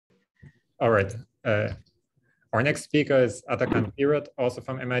All right. Our next speaker is Atakan Firat, also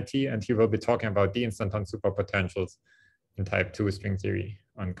from MIT, and he will be talking about D-instanton superpotentials in type 2 string theory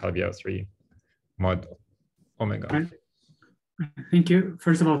on Calabi-Yau 3 mod omega. Right. Thank you.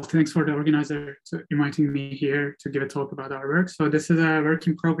 First of all, thanks for the organizer to inviting me here to give a talk about our work. So this is a work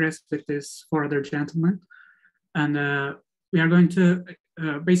in progress with these 4 other gentlemen. And we are going to,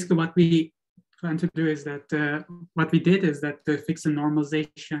 basically what we plan to do is that, what we did is that to fix a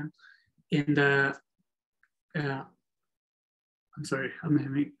normalization in the, I'm sorry,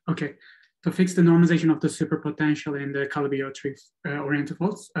 okay. To fix the normalization of the superpotential in the Calabi-Yau 3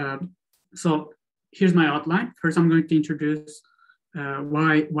 orientifolds. So here's my outline. First, I'm going to introduce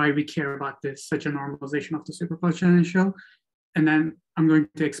why we care about this, such a normalization of the superpotential. And then I'm going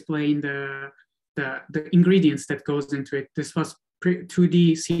to explain the ingredients that goes into it. This was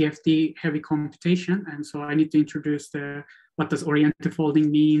 2D CFD heavy computation. And so I need to introduce what does orientifolding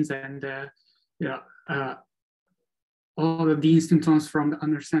means and all the D-instantons from the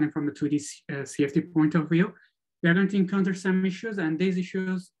understanding from the 2D CFD point of view. We are going to encounter some issues, and these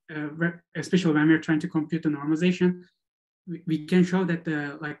issues, especially when we're trying to compute the normalization, we can show that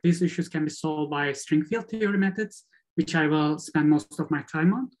these issues can be solved by string field theory methods, which I will spend most of my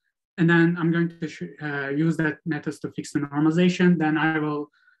time on. And then I'm going to use that methods to fix the normalization. Then I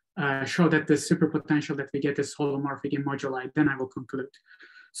will show that the superpotential that we get is holomorphic in moduli. Then I will conclude.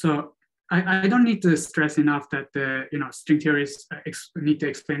 So I don't need to stress enough that string theories need to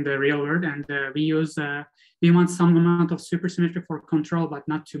explain the real world, and we want some amount of supersymmetry for control, but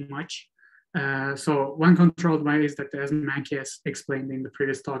not too much. So one controlled way is that, as Mankey has explained in the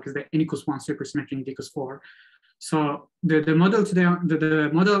previous talk, is the n=1 supersymmetry in D=4. So the model today, the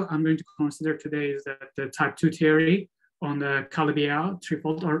model I'm going to consider today is that the type 2 theory on the Calabi-Yau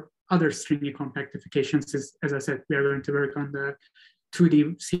threefold or other stringy compactifications is, as I said, we are going to work on the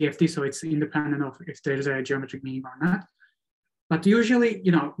 2D CFD, so it's independent of if there's a geometric meaning or not. But usually,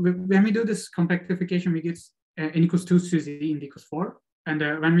 when we do this compactification, we get n=2 SUSY in D=4. And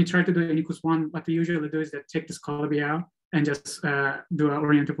when we try to do n=1, what we usually do is that take this Calabi-Yau and just do an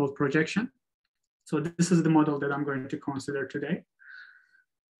orientifold projection. So this is the model that I'm going to consider today.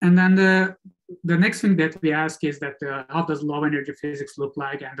 And then the next thing that we ask is that how does low energy physics look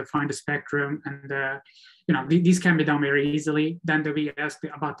like, and define the spectrum, and these can be done very easily. Then we ask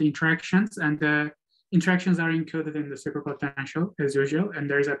about the interactions, and the interactions are included in the superpotential as usual. And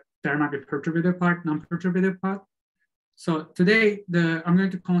there might be perturbative part, non-perturbative part. So today I'm going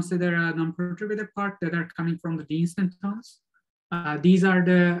to consider a non-perturbative part that are coming from the D-instantons. These are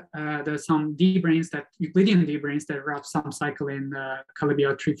some D-branes Euclidean D-branes that wrap some cycle in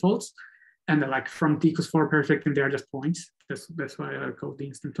Calabi-Yau threefolds, and from D=4 perfect, and they are just points. That's why I call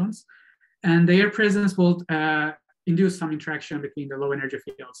D-instantons. And their presence will induce some interaction between the low energy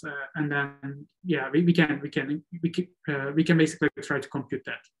fields, and then we can basically try to compute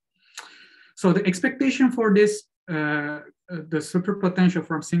that. So the expectation for this the superpotential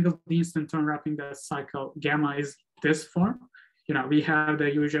from single D-instanton wrapping the cycle gamma is this form. We have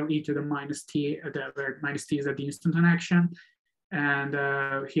the usual e to the minus t, where minus t is a D-instanton action. And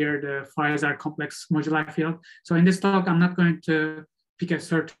here the phi's are complex moduli field. So in this talk, I'm not going to pick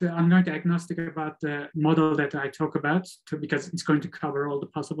I'm going to agnostic about the model that I talk about because it's going to cover all the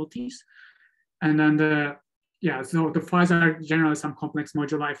possibilities. And then so the phi's are generally some complex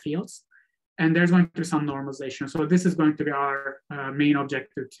moduli fields. And there's going to be some normalization. So this is going to be our main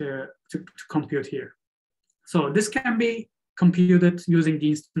objective to compute here. So this can be computed using the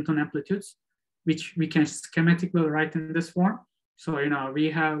instanton amplitudes, which we can schematically write in this form. So, we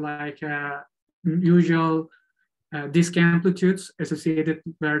have usual disk amplitudes associated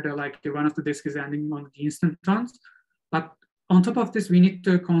where one of the disk is ending on the instantons. But on top of this, we need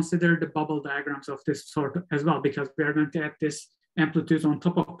to consider the bubble diagrams of this sort as well, because we are going to add this amplitudes on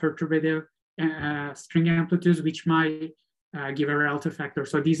top of perturbative string amplitudes, which might give a relative factor.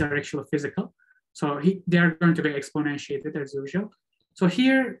 So these are actually physical. So they are going to be exponentiated as usual. So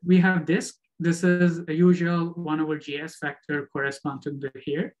here we have this. This is a usual 1/GS factor corresponding to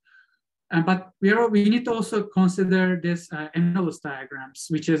here. But we need to also consider this analysis diagrams,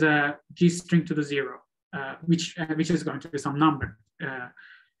 which is a G string to the 0, which is going to be some number.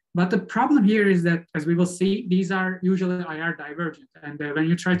 But the problem here is that, as we will see, these are usually IR divergent. And when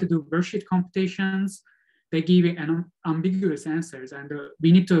you try to do worksheet computations, they give you ambiguous answers. And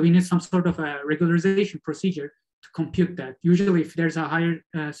we need some sort of a regularization procedure to compute that. Usually, if there's a higher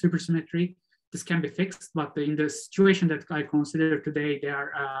supersymmetry, this can be fixed. But in the situation that I consider today, they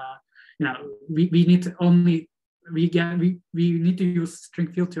are, we need to use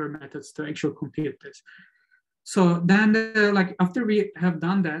string field theory methods to actually compute this. So then, like after we have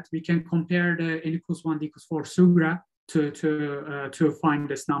done that, we can compare the n equals 1, d equals 4 SUGRA to find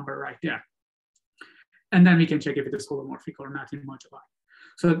this number right there. And then we can check if it is holomorphic or not in moduli.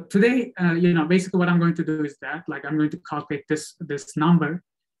 So today, basically what I'm going to do is that, like, I'm going to calculate this number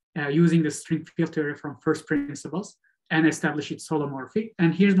using the string field theory from first principles and establish its holomorphic.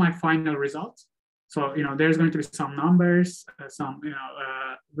 And here's my final result. So, there's going to be some numbers, some,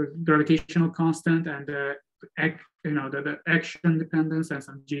 gravitational constant, and the action dependence, and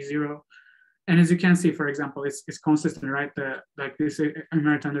some G0. And as you can see, for example, it's consistent, right? Like this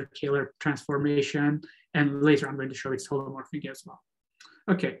invariant under Kähler transformation, and later I'm going to show its holomorphic as well.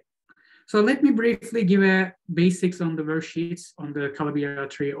 Okay, so let me briefly give a basics on the worksheets on the Calabi-Yau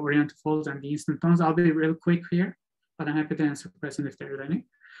tree orientifolds and the instantons. I'll be real quick here, but I'm happy to answer questions if there are any.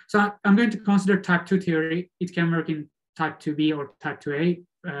 So I'm going to consider type 2 theory. It can work in type 2b or type 2a,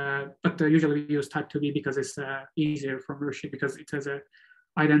 but usually we use type 2b because it's easier from worksheet because it has a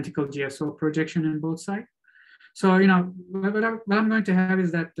identical GSO projection on both sides. So, what I'm going to have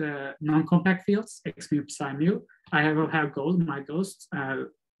is that non-compact fields, x mu, psi mu, I will have my ghosts,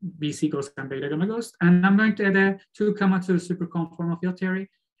 BC ghost and beta gamma ghost, and I'm going to add a 2, 2 superconformal field theory.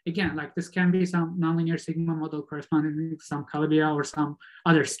 Again, like this can be some nonlinear sigma model corresponding to some Calabi-Yau or some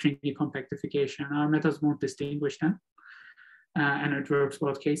other string decompactification. Our methods won't distinguish them, and it works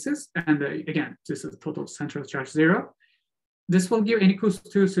both cases. And again, this is total central charge 0. This will give n equals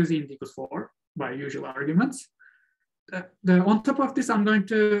 2 SUSY and d equals 4 by usual arguments. On top of this, I'm going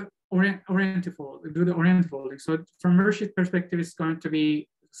to do the orientifolding. So from worksheet perspective, it's going to be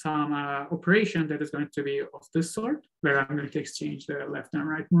some operation that is going to be of this sort, where I'm going to exchange the left and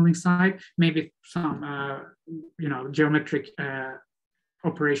right moving side, maybe some geometric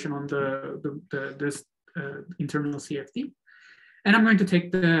operation on this internal CFD. And I'm going to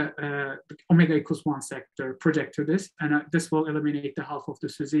take the omega equals 1 sector, project to this, and this will eliminate the half of the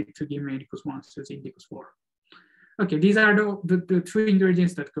SUSY to give me n equals 1 SUSY and d equals 4. Okay, these are the two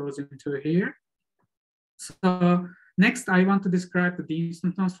ingredients that goes into here. So next, I want to describe the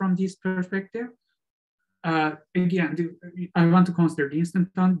D-instantons from this perspective. Again, I want to consider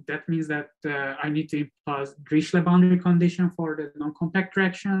D-instanton. That means that I need to impose Dirichlet boundary condition for the non-compact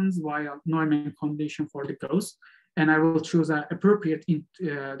reactions, while Neumann condition for the ghosts. And I will choose an appropriate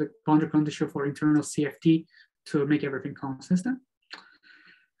the boundary condition for internal CFT to make everything consistent.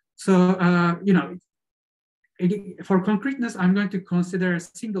 So, for concreteness, I'm going to consider a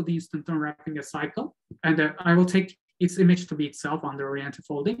single D-instanton wrapping a cycle, and I will take its image to be itself under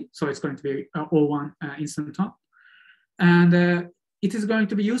orientifolding. So it's going to be O1 instanton. And it is going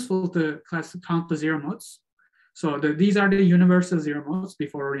to be useful to count the zero modes. So these are the universal zero modes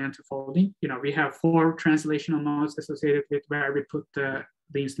before orientifolding. We have 4 translational modes associated with where we put the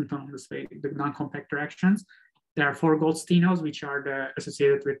instanton on the space, the non-compact directions. There are 4 Goldsteinos, which are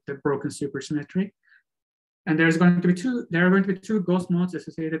associated with the broken supersymmetry. And there are going to be 2 ghost modes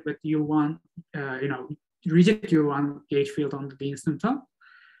associated with U1, rigid U1 gauge field on the D-instanton.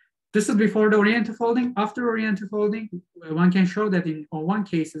 This is before the orientifolding. After orientifolding, one can show that in O1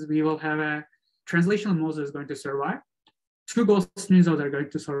 cases, we will have a translational modes is going to survive. 2 Goldsteinos are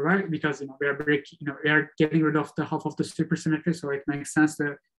going to survive because we are getting rid of the half of the supersymmetry, so it makes sense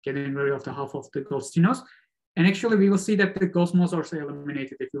to getting rid of the half of the Goldsteinos. And actually, we will see that the ghost modes are also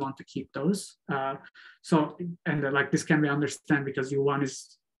eliminated if you want to keep those. This can be understood because U1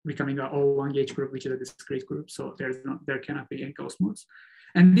 is becoming an O1 gauge group, which is a discrete group. So there cannot be any ghost modes.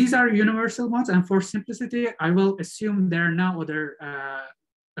 And these are universal modes. And for simplicity, I will assume there are now other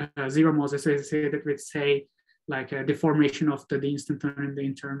zero modes associated with, say, like a deformation of the D-instanton in the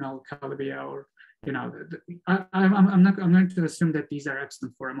internal Calabi-Yau, or I'm going to assume that these are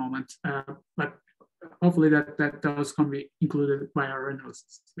absent for a moment, but hopefully that those can be included by our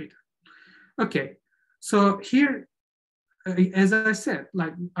analysis later. Okay, so here, as I said,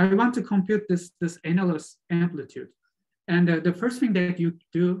 like I want to compute this analysis amplitude, and the first thing that you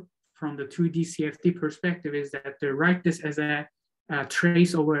do from the 2D CFT perspective is that to write this as a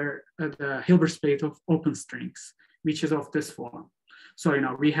trace over the Hilbert space of open strings, which is of this form. So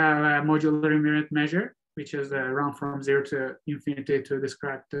we have a modular invariant measure, which is run from 0 to infinity to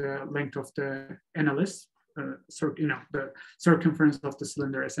describe the length of the analysis, the circumference of the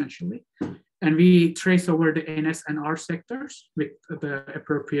cylinder essentially. And we trace over the NS and R sectors with the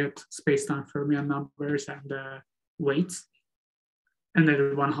appropriate space-time fermion numbers and weights. And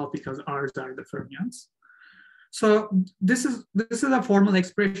then 1/2 because R's are the fermions. So this is a formal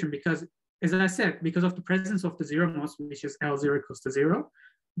expression because, as I said, because of the presence of the zero modes, which is L0 equals to 0,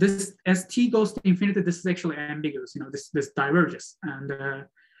 this as t goes to infinity, this is actually ambiguous. This diverges, and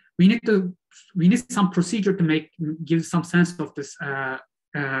we need some procedure to give some sense of this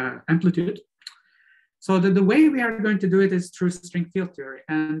amplitude. So the way we are going to do it is through string field theory.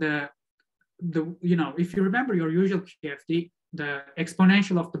 And if you remember your usual KFD, the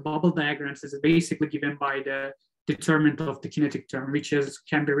exponential of the bubble diagrams is basically given by the determinant of the kinetic term, which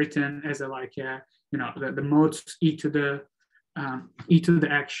can be written as the modes e to the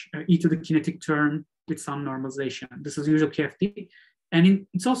kinetic term with some normalization. This is usual KFD. And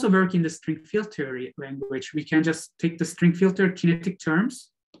it's also working in the string field theory language. We can just take the string field theory kinetic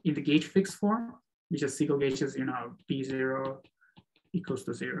terms in the gauge fixed form, which is Siegel gauges, B0 equals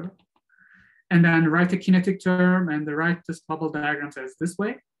to 0. And then write the kinetic term and write this bubble diagrams as this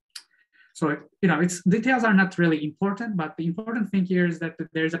way. So, its details are not really important, but the important thing here is that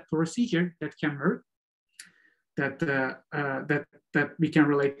there's a procedure that can work, that we can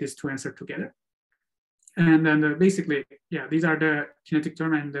relate these two answers together. And then basically, these are the kinetic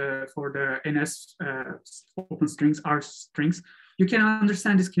term, and for the NS open strings, R strings, you can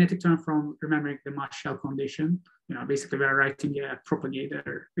understand this kinetic term from remembering the mass shell condition. Basically we are writing a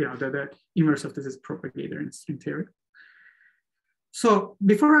propagator, the inverse of this is propagator in string theory. So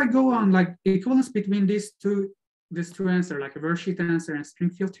before I go on, like equivalence between these two answers, like a worksheet answer and string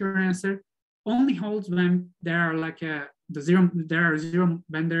field theory answer, only holds when there are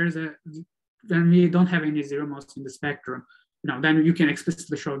when we don't have any zero modes in the spectrum. Then you can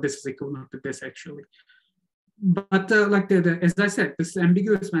explicitly show this is equivalent to this actually. But as I said, this is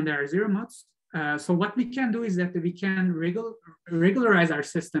ambiguous when there are zero modes. So what we can do is that we can regularize our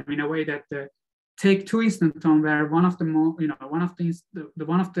system in a way that take two instanton where one of the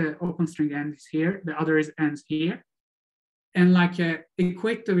open string ends here, the other ends here, and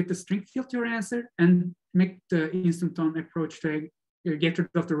equate with the string field theory answer and make the instanton approach to get rid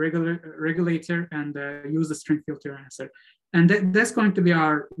of the regulator and use the string field theory answer. And that's going to be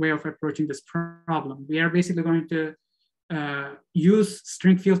our way of approaching this problem. We are basically going to use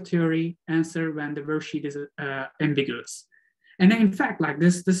string field theory answer when the worksheet is ambiguous. And in fact,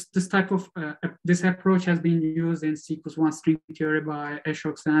 this type of this approach has been used in C+1 string theory by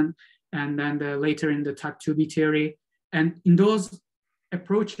Ashok-san, and then later in the TAC2B theory. And in those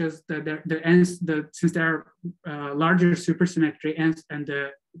approaches, since there are larger supersymmetry and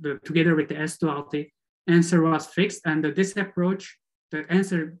together with the S duality, answer was fixed, and this approach, the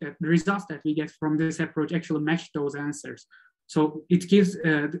results that we get from this approach actually match those answers. So it gives,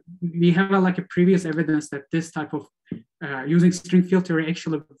 we have a previous evidence that this type of using string field theory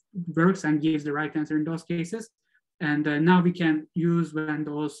actually works and gives the right answer in those cases. And now we can use when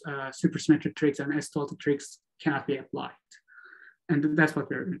those supersymmetric tricks and S-duality tricks cannot be applied. And that's what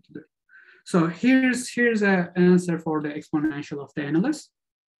we're going to do. So here's an answer for the exponential of the analysis.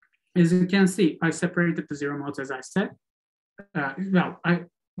 As you can see, I separated the zero modes, as I said.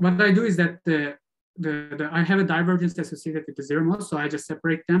 What I do is that I have a divergence associated with the zero modes, so I just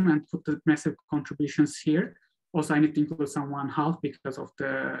separate them and put the massive contributions here. Also, I need to include some 1/2 because of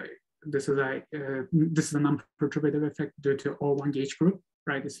this is a non-perturbative effect due to O1 gauge group,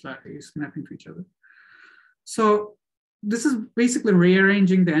 right? It's mapping to each other. So this is basically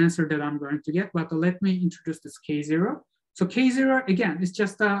rearranging the answer that I'm going to get, but let me introduce this K0. So K0, again, is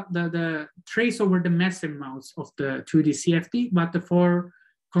just the trace over the massive modes of the 2D CFD, but for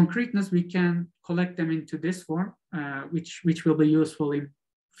concreteness, we can collect them into this form, which will be useful in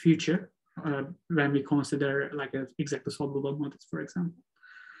future when we consider exactly solvable models, for example.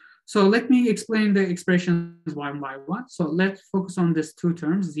 So let me explain the expressions one by one. So let's focus on these two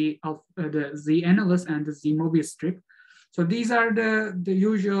terms, the analysis and the Z Mobius strip. So these are the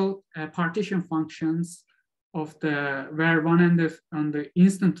usual partition functions of where one end is on the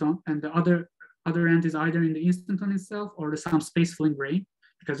instanton and the other end is either in the instanton itself or some space filling brain,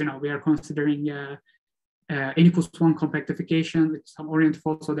 because we are considering n=1 compactification with some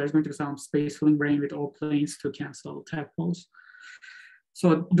orientifolds, so there's going to be some space filling brain with all planes to cancel tadpoles.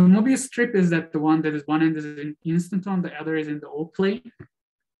 So the Mobius strip is that the one that is one end is in instanton, the other is in the O plane.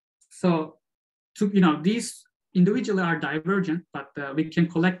 So these individually are divergent, but we can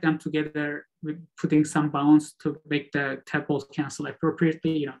collect them together with putting some bounds to make the tadpoles cancel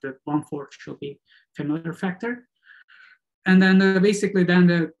appropriately. The 1/4 should be familiar factor. And then basically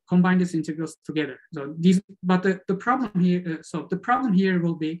combine these integrals together. So the problem here,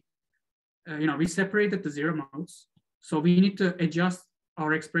 will be, we separated the zero modes. So we need to adjust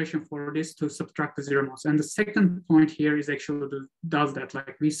our expression for this to subtract the zero modes. And the second point here is actually does that.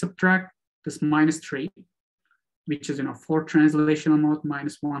 We subtract this -3, which is 4 translational mode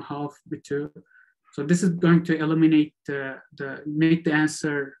minus 1/2 with 2. So this is going to eliminate make the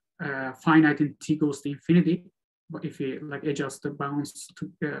answer finite in t goes to infinity. if we like adjust the bounds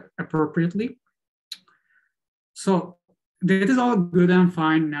to, appropriately. So that is all good and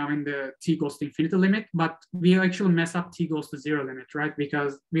fine now in the t goes to infinity limit, but we actually mess up t goes to 0 limit, right?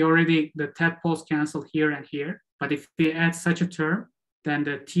 Because we already, the tadpoles cancel here and here, but if we add such a term, then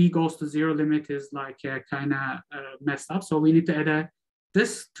the t goes to 0 limit is like kind of messed up. So we need to add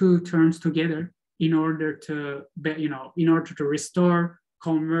this two terms together in order to, in order to restore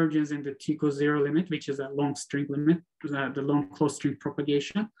convergence in the t goes 0 limit, which is a long string limit, the long closed string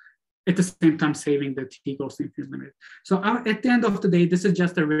propagation, at the same time saving the t goes to infinite limit. So at the end of the day, this is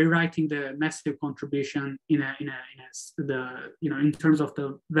just a rewriting the massive contribution in terms of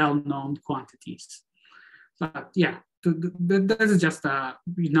the well-known quantities. But yeah, that is just a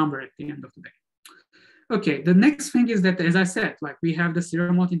number at the end of the day. Okay, the next thing is that, as I said, like we have the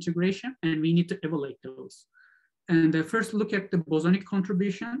zero mode integration and we need to evaluate those. And first look at the bosonic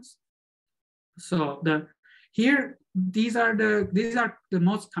contributions. So here, these are the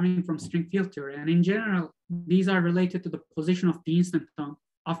modes coming from string field theory. And in general, these are related to the position of the instanton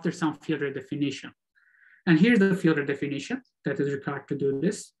after some field redefinition. And here's the field redefinition that is required to do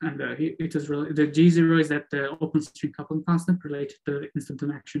this. And it is really, the G0 is that the open string coupling constant related to the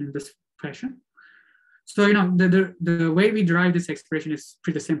instanton action in this fashion. So, the way we derive this expression is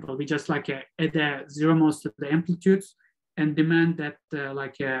pretty simple. We just like add the zero modes to the amplitudes and demand that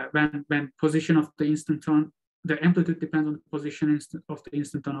when position of the instanton, the amplitude depends on the position of the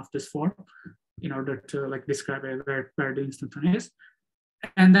instanton of this form in order to like describe where the instanton is.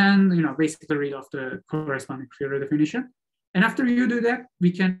 And then, basically read off the corresponding field redefinition. And after you do that,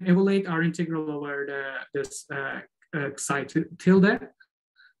 we can evaluate our integral over this psi tilde.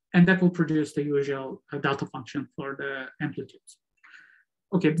 And that will produce the usual delta function for the amplitudes.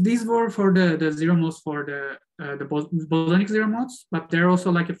 Okay, these were for the zero modes for the bosonic zero modes, but they're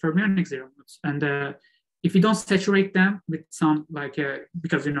also like a fermionic zero modes. And if you don't saturate them with some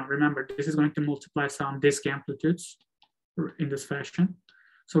because remember, this is going to multiply some disk amplitudes in this fashion.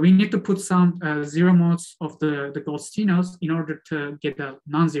 So we need to put some zero modes of the Goldsteinos in order to get a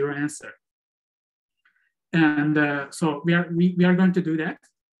non-zero answer. And so we are going to do that.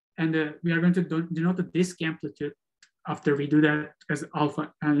 And we are going to denote the disk amplitude after we do that as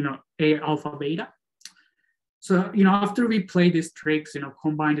alpha, A alpha beta. So, after we play these tricks,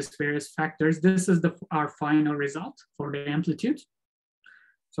 combine these various factors, this is our final result for the amplitude.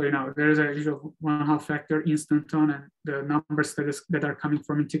 So, there is a usual 1/2 factor instanton and the numbers that are coming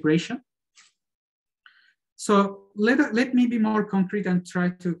from integration. So let me be more concrete and try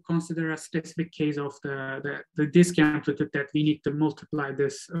to consider a specific case of the disk amplitude that we need to multiply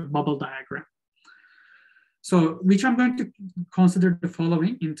this bubble diagram. So which I'm going to consider the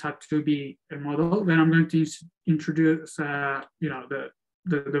following in type 2B model, when I'm going to introduce the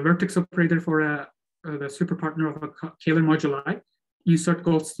vertex operator for the superpartner of a Kähler moduli, insert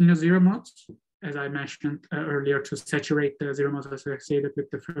Goldsteino zero modes, as I mentioned earlier, to saturate the zero modes associated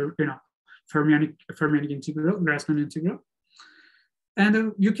with the fermionic integral, Grassmann integral.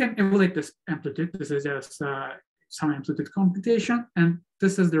 And you can evaluate this amplitude. This is just some amplitude computation, and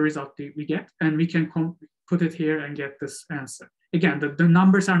this is the result we get. And we can put it here and get this answer. Again, the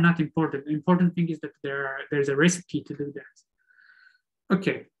numbers are not important. The important thing is that there's a recipe to do that.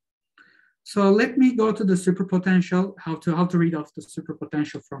 Okay, so let me go to the superpotential, how to read off the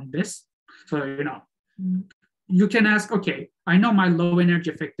superpotential from this. So, you can ask, okay, I know my low energy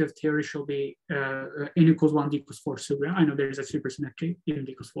effective theory should be n equals 1, d equals 4 sugra. I know there is a supersymmetry in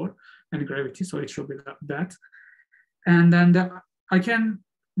d equals 4 and gravity, so it should be that. And then I can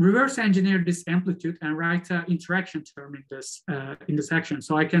reverse engineer this amplitude and write an interaction term in this action.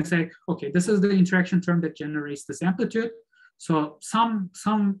 So I can say, okay, this is the interaction term that generates this amplitude. So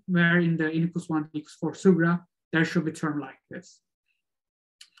somewhere in the n equals 1, d equals 4 sugra, there should be a term like this.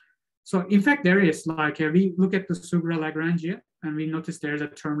 So in fact, there is we look at the sugra Lagrangian and we notice there's a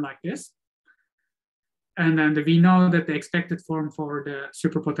term like this. And then we know that the expected form for the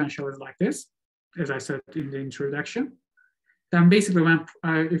superpotential is like this, as I said in the introduction. Then basically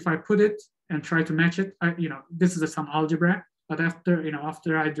if I put it and try to match it, this is some algebra, but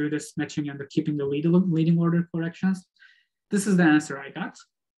after I do this matching and keeping the leading order corrections, this is the answer I got.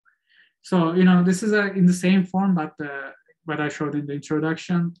 So, this is in the same form, but what I showed in the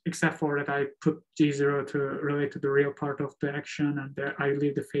introduction, except for that I put G0 to relate to the real part of the action and I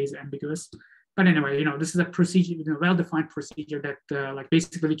leave the phase ambiguous. But anyway, this is a procedure, well-defined procedure that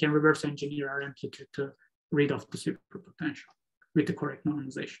basically we can reverse engineer our amplitude to read off the superpotential with the correct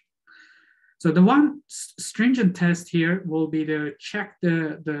normalization. So the one stringent test here will be to check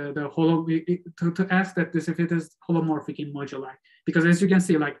to ask that if it is holomorphic in moduli, because as you can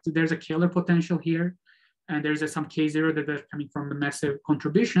see, there's a Kähler potential here. and there's some K0 that are coming from the massive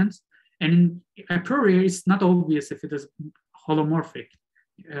contributions. And a priori, it's not obvious if it is holomorphic.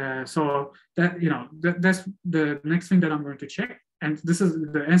 So that, that's the next thing that I'm going to check. And this is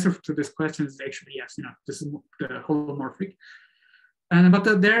the answer to this question is actually yes, this is the holomorphic. But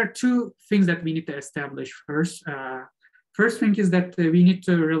there are two things that we need to establish first. First thing is that we need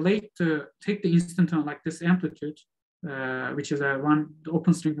to take the instanton like this amplitude, which is the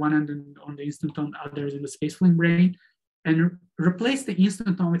open string one end on the instanton, others in the space-filling brane, and replace the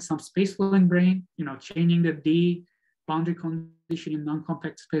instanton with some space-filling brane, changing the D boundary condition in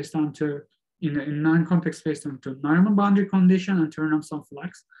non-compact space-time to in non-compact space-time to normal boundary condition and turn on some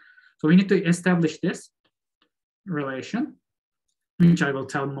flux. So we need to establish this relation, which I will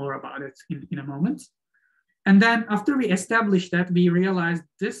tell more about it in a moment. And then after we establish that, we realize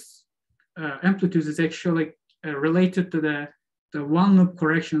this amplitude is actually related to the one loop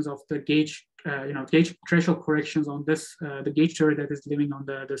corrections of the gauge, gauge threshold corrections on this, the gauge theory that is living on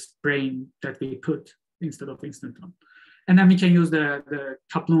this brane that we put instead of instanton. And then we can use the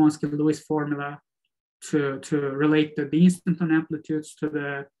Kaplan-Wonsky-Lewis formula to relate the instanton amplitudes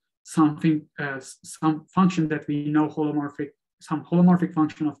to some function that we know some holomorphic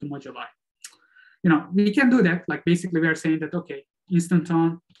function of the moduli. We can do that. Like basically we are saying that, okay,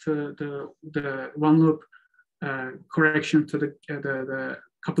 instanton to the one loop correction to the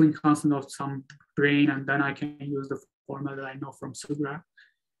coupling constant of some brane, and then I can use the formula that I know from Sugra.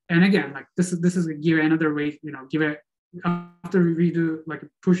 And again, like this is give another way, after we do like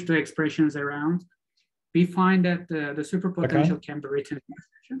push the expressions around, we find that the superpotential can be written in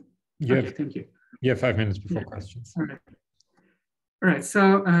expression. Thank you. You have 5 minutes before questions. All right.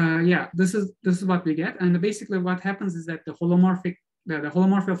 So yeah, this is what we get, and basically what happens is that the holomorphic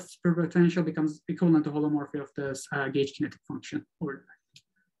of superpotential becomes equivalent to holomorphy of this gauge kinetic function. Or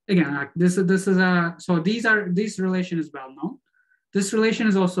again, like this is so this relation is well known. This relation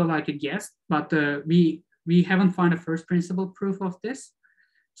is also like a guess, but we haven't found a first principle proof of this.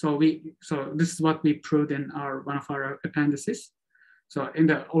 So this is what we proved in one of our appendices. So in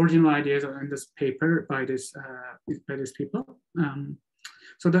the original ideas are in this paper by these people.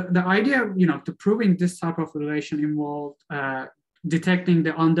 So the idea, to proving this type of relation involved detecting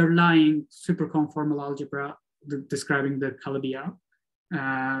the underlying superconformal algebra describing the Calabi-Yau,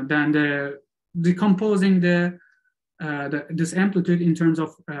 then decomposing this amplitude in terms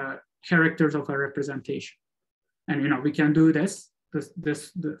of characters of a representation, and we can do this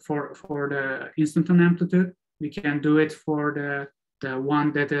for the instanton amplitude. We can do it for the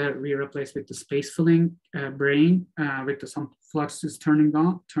one that we replace with the space filling brane with some fluxes turned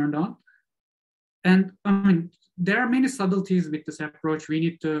on. And I mean, there are many subtleties with this approach. We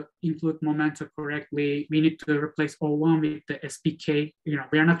need to include momenta correctly. We need to replace O1 with the SPK.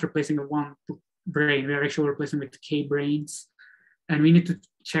 We are not replacing a one brane. We are actually replacing with K branes. And we need to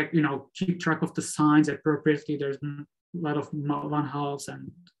check, keep track of the signs appropriately. There's a lot of one halves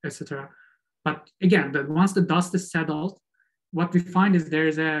and etc. But again, once the dust is settled, what we find is there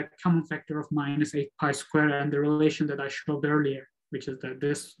is a common factor of -8 pi squared, and the relation that I showed earlier, which is that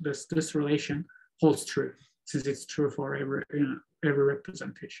this relation holds true, since it's true for every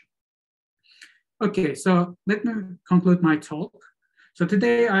representation. Okay, so let me conclude my talk. So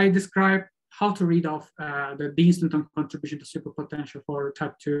today I described how to read off the D-instanton contribution to superpotential for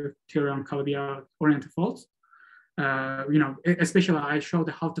type 2 theory on Calabi-Yau orientifolds. Especially I showed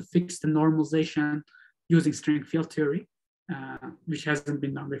how to fix the normalization using string field theory, which hasn't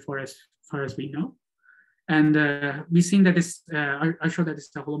been done before as far as we know. And we've seen that I showed that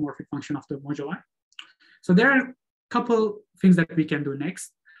it's a holomorphic function of the moduli. So there are a couple things that we can do next.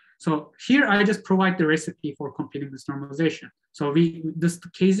 So here I just provide the recipe for computing this normalization. So this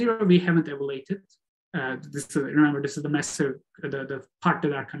K0 we haven't evaluated. Remember, this is the massive, the part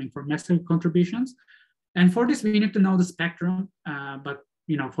that are coming from massive contributions. And for this, we need to know the spectrum. But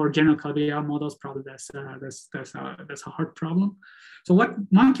for general Calabi-Yau models, probably that's a hard problem. So what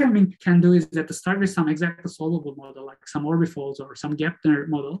one can do is that to start with some exactly solvable model, like some orbifolds or some Gepner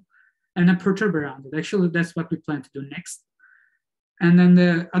model, and then perturb around it. Actually, that's what we plan to do next. And then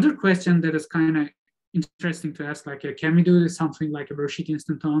the other question that is kind of interesting to ask, like, can we do something like a Bershit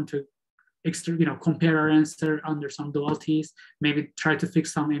instanton to compare our answer under some dualities, maybe try to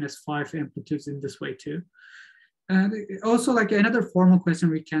fix some NS5 amplitudes in this way too. And also, like, another formal question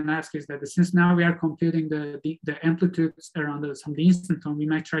we can ask is that since now we are computing the amplitudes around some D-instanton, we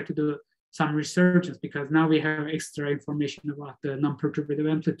might try to do some resurgence, because now we have extra information about the non-perturbative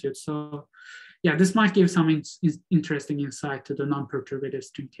amplitude. So yeah, this might give some interesting insight to the non-perturbative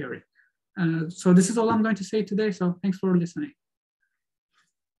string theory. So this is all I'm going to say today. So thanks for listening.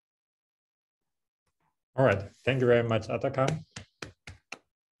 All right, thank you very much, Atakan.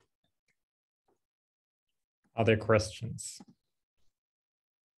 Other questions?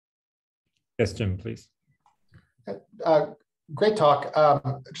 Yes, Jim, please. Great talk.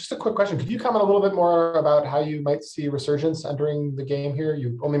 Just a quick question. Could you comment a little bit more about how you might see resurgence entering the game here?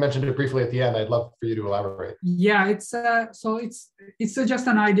 You only mentioned it briefly at the end. I'd love for you to elaborate. Yeah, it's just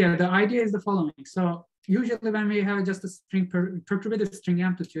an idea. The idea is the following. So usually when we have just a string perturbated string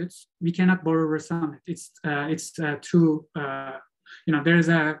amplitudes, we cannot borrow sum it. It's true. There is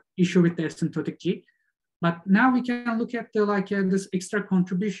a issue with the asymptotic G, but now we can look at the this extra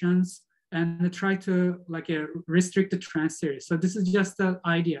contributions and try to restrict the trans series. So this is just an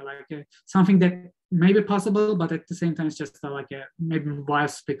idea, something that may be possible, but at the same time, it's just maybe wild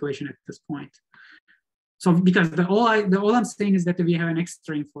speculation at this point. So because all I'm saying is that we have an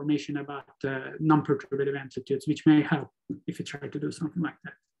extra information about non-perturbative amplitudes, which may help if you try to do something like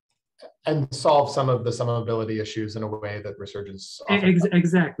that. And solve some of the summability issues in a way that resurgence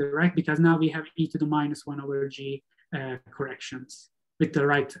exactly, right? Because now we have e to the -1/g corrections with the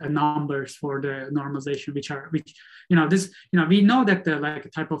right numbers for the normalization, which we know that the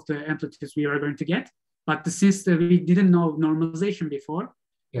type of the amplitudes we are going to get, but since we didn't know normalization before,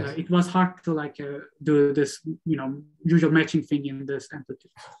 yes. It was hard to do this usual matching thing in this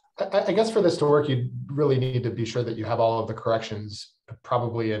amplitude. I guess for this to work, you really need to be sure that you have all of the corrections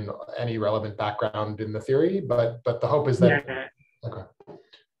probably in any relevant background in the theory, but the hope is that okay,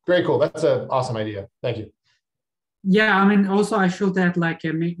 very cool. That's an awesome idea. Thank you. Yeah, I mean, also I showed that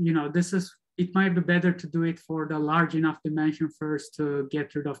it might be better to do it for the large enough dimension first to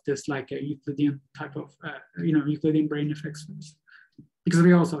get rid of this a Euclidean type of Euclidean brain effects first, because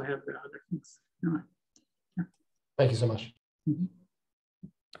we also have the other things. Yeah. Thank you so much. Mm-hmm.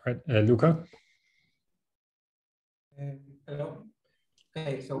 All right, Luca. Hello.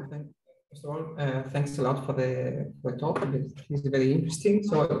 Okay, so first of all, thanks a lot for the talk. It's very interesting.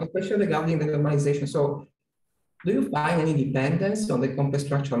 So a question regarding the normalization. So do you find any dependence on the complex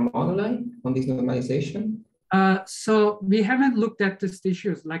structural moduli on this normalization? So we haven't looked at these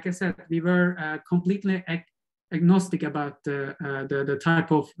issues. Like I said, we were completely agnostic about the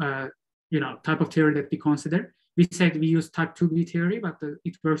type of theory that we consider. We said we use type 2B theory, but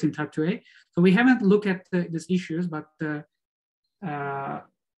it works in type 2A. So we haven't looked at these issues, but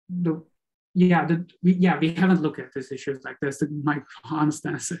we haven't looked at these issues like this. My honest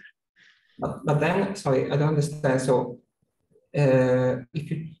answer. But then, sorry, I don't understand. So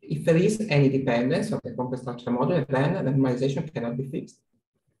if there is any dependence on the complex structure model, then the normalization cannot be fixed.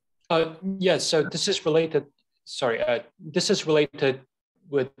 Yes, so this is related, this is related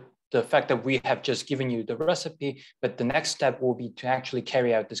with the fact that we have just given you the recipe, but the next step will be to actually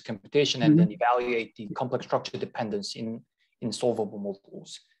carry out this computation and then evaluate the complex structure dependence in solvable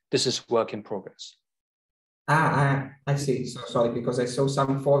models. This is work in progress. I see. So sorry, because I saw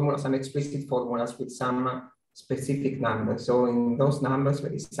some formulas, some explicit formulas with some specific numbers. So in those numbers,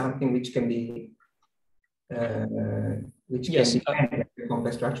 there is something which can be depend on the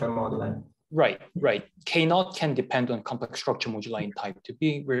complex structure moduli. Right. K0 can depend on complex structure moduli in type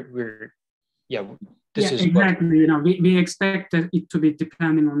 2B. This is exactly. We expect it to be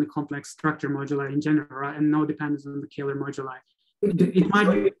depending on the complex structure moduli in general, right? And no dependence on the Kähler moduli. It might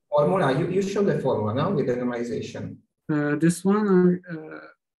be formula. You show the formula now with the normalization. This one,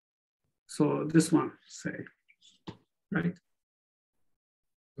 so this one, say, right?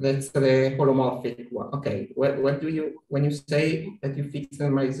 That's the holomorphic one. Okay. What do you, when you say that you fix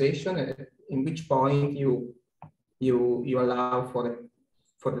normalization, in which point you allow for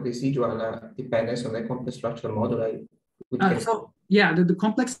the residual dependence on the complex structure moduli? The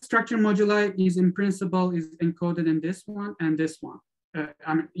complex structure moduli is in principle is encoded in this one and this one.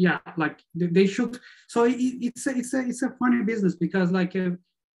 They should. So it's a funny business because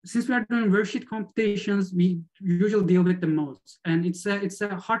since we are doing worksheet computations, we usually deal with the modes, and it's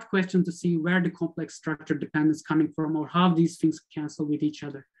a hard question to see where the complex structure dependence coming from or how these things cancel with each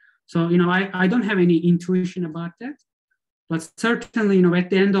other. So I don't have any intuition about that, but certainly at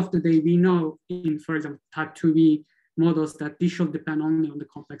the end of the day we know in, for example, type 2B models that this should depend only on the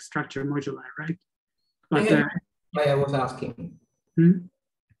complex structure moduli, right? But why I was asking.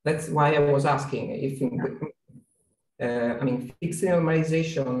 That's why I was asking if fixed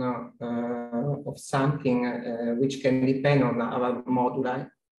normalization of something which can depend on our moduli.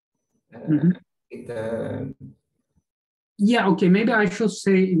 Okay, maybe I should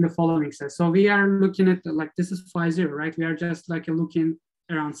say in the following sense. So we are looking at this is phi 0, right? We are just looking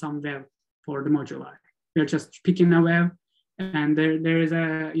around some web for the moduli. We are just picking a web, and there is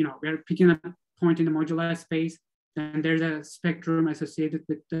a we are picking a point in the moduli space, then there's a spectrum associated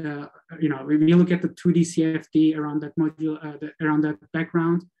with the, when you look at the 2D CFD around that module, around that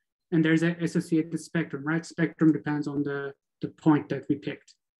background, and there's an associated spectrum, right? Spectrum depends on the point that we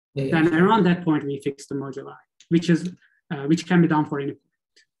picked. Yeah, and around that point, we fix the moduli, which can be done for any point.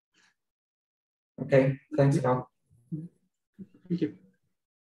 Okay, thanks, Cal. Thank you.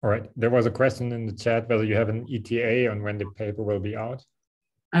 All right, there was a question in the chat whether you have an ETA on when the paper will be out.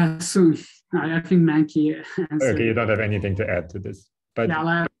 Soon. I think Mankey answered. Okay, you don't have anything to add to this. But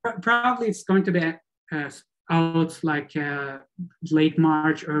yeah, probably it's going to be out like late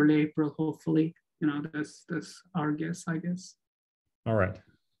March, early April, hopefully. That's our guess, I guess. All right.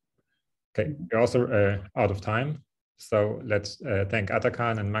 Okay, we're also out of time. So let's thank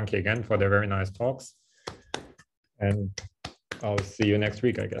Atakan and Mankey again for their very nice talks. And I'll see you next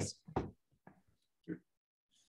week, I guess.